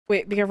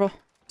Wait, be careful.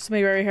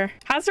 Somebody right here.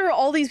 How's there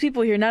all these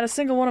people here? Not a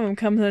single one of them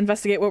come to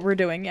investigate what we're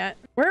doing yet.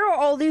 Where are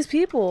all these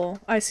people?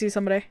 I see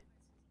somebody.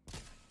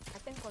 I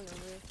think on the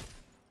roof.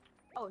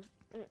 Oh.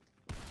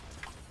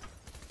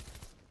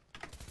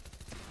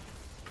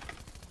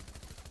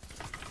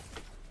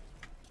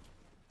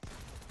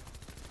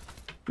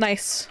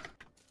 Nice.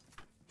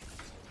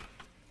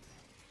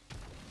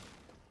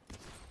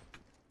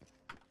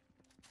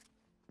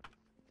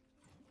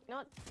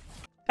 Not.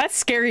 That's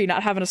scary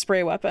not having a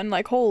spray weapon.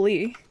 Like,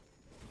 holy.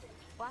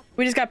 What?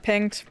 We just got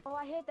pinged. Oh,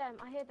 I hear them.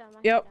 I hear them.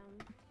 Yep. Hear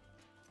them.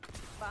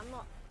 But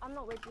I'm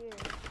not with you.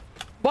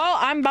 Well,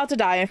 I'm about to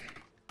die.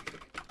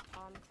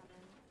 Oh, I'm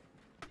coming.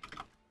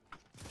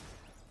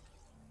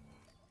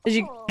 Did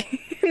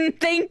you?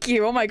 Thank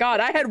you. Oh my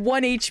god, I had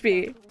 1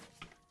 HP.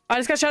 I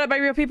just got shot at by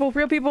real people.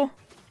 Real people.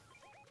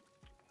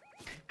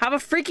 Have a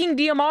freaking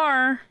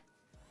DMR.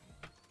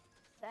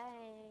 Same.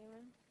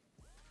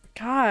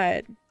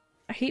 God.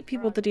 I hate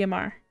people with the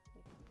DMR.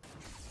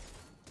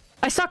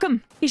 I stuck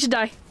him. He should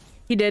die.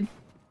 He did.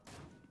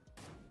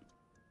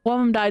 One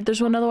of them died. There's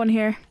another one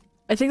here.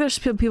 I think there's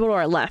people to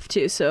our left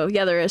too, so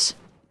yeah, there is.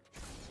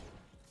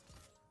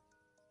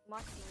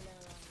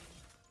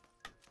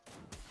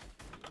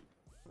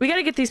 We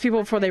gotta get these people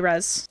before they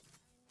res.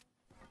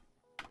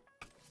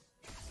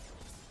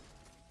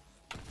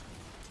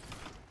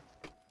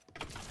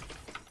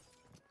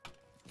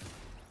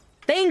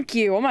 Thank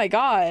you. Oh my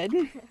god.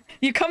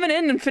 You coming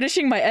in and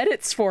finishing my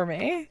edits for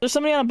me. There's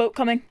somebody on a boat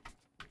coming.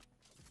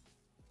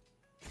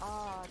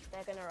 Oh,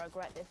 they're gonna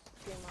regret this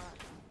too much.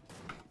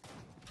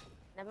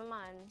 Never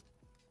mind.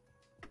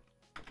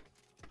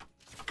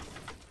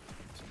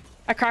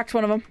 I cracked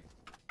one of them.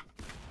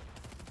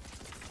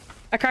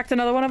 I cracked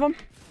another one of them.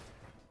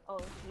 Oh,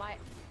 my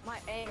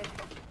aim is...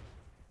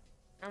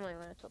 I'm not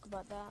even gonna talk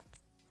about that.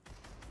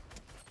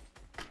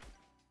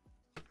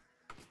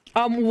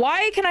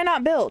 Why can I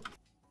not build?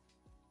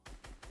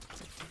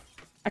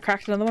 I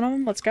cracked another one of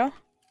them. Let's go.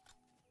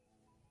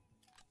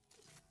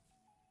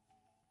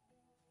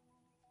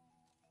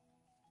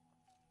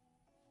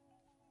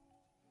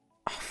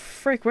 Oh,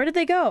 freak, where did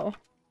they go?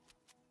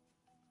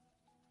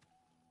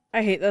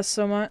 I hate this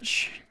so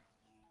much.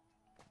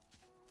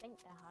 I think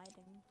they're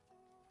hiding.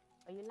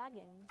 Are you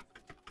lagging?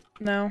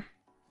 No.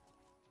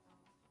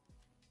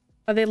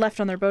 Oh, they left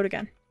on their boat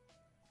again.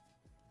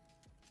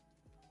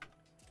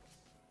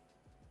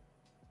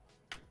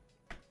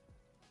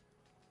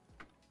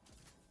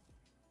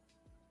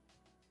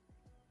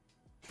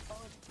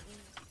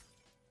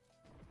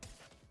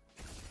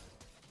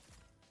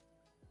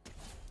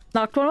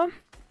 Knocked one of them.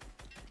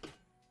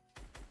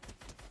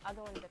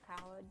 Other one's a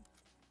coward.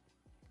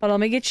 But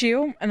let me get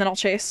you, and then I'll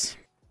chase.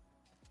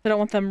 I don't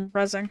want them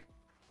rezzing.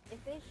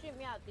 If they shoot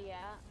me out the air,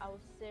 I will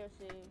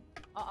seriously...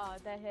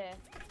 they're here.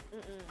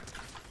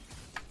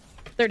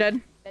 They're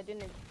dead. They're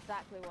doing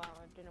exactly what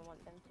I didn't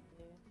want them to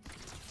do.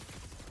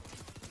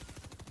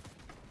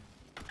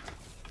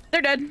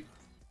 They're dead.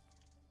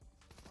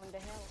 On the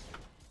hill.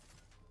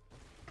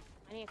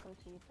 I need to come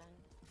to you, friend.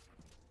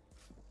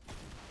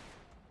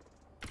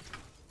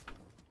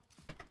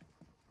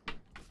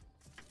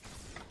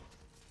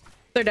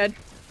 They're dead.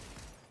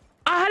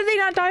 Ah, how did they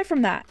not die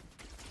from that?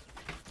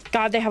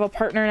 God, they have a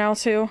partner now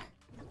too.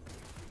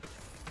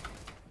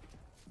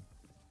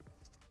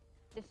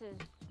 This is...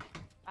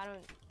 I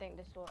don't think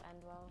this will end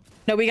well.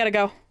 No, we gotta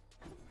go. Okay.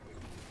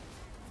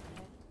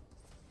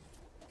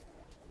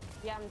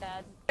 Yeah, I'm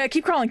dead.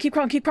 Keep crawling, keep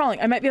crawling, keep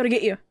crawling. I might be able to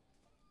get you.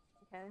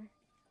 Okay.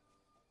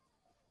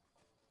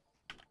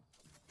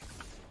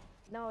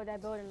 No, they're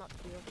building up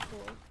to you, of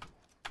course.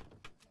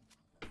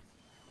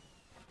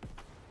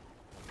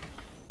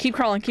 Keep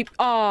crawling, keep-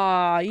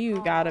 Aw,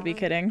 you gotta be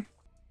kidding.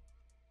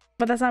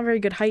 But that's not very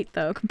good height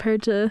though,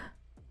 compared to...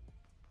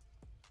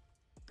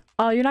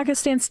 Oh, you're not gonna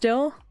stand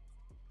still?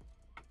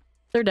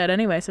 They're dead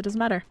anyway, so it doesn't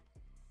matter.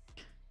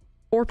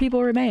 4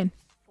 people remain.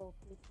 4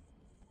 people.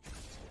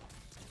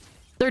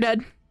 They're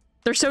dead.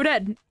 They're so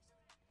dead.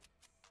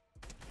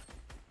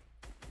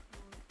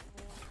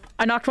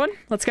 I knocked one.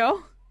 Let's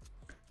go.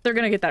 They're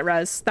gonna get that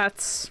res.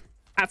 That's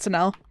an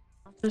L.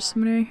 There's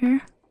somebody right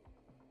here.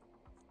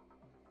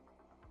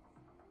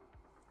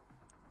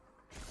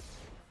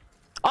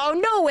 Oh,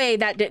 no way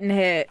that didn't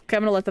hit. Okay,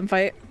 I'm gonna let them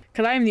fight.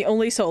 Because I am the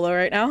only solo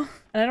right now.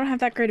 And I don't have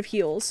that great of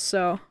heals,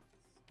 so...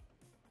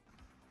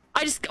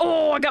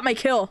 Oh, I got my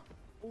kill.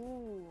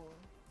 Ooh.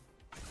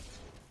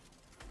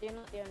 You're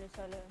not the only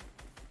solo.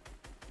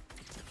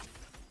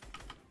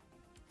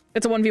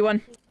 It's a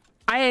 1v1.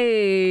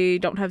 I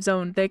don't have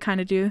zone. They kind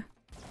of do.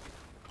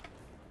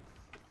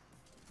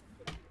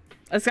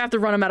 I just have to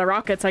run them out of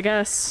rockets, I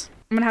guess.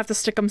 I'm gonna have to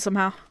stick them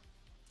somehow.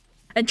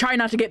 And try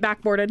not to get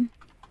backboarded.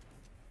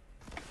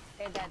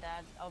 They're dead,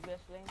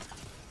 obviously.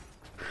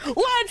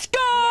 Let's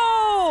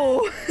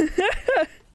go!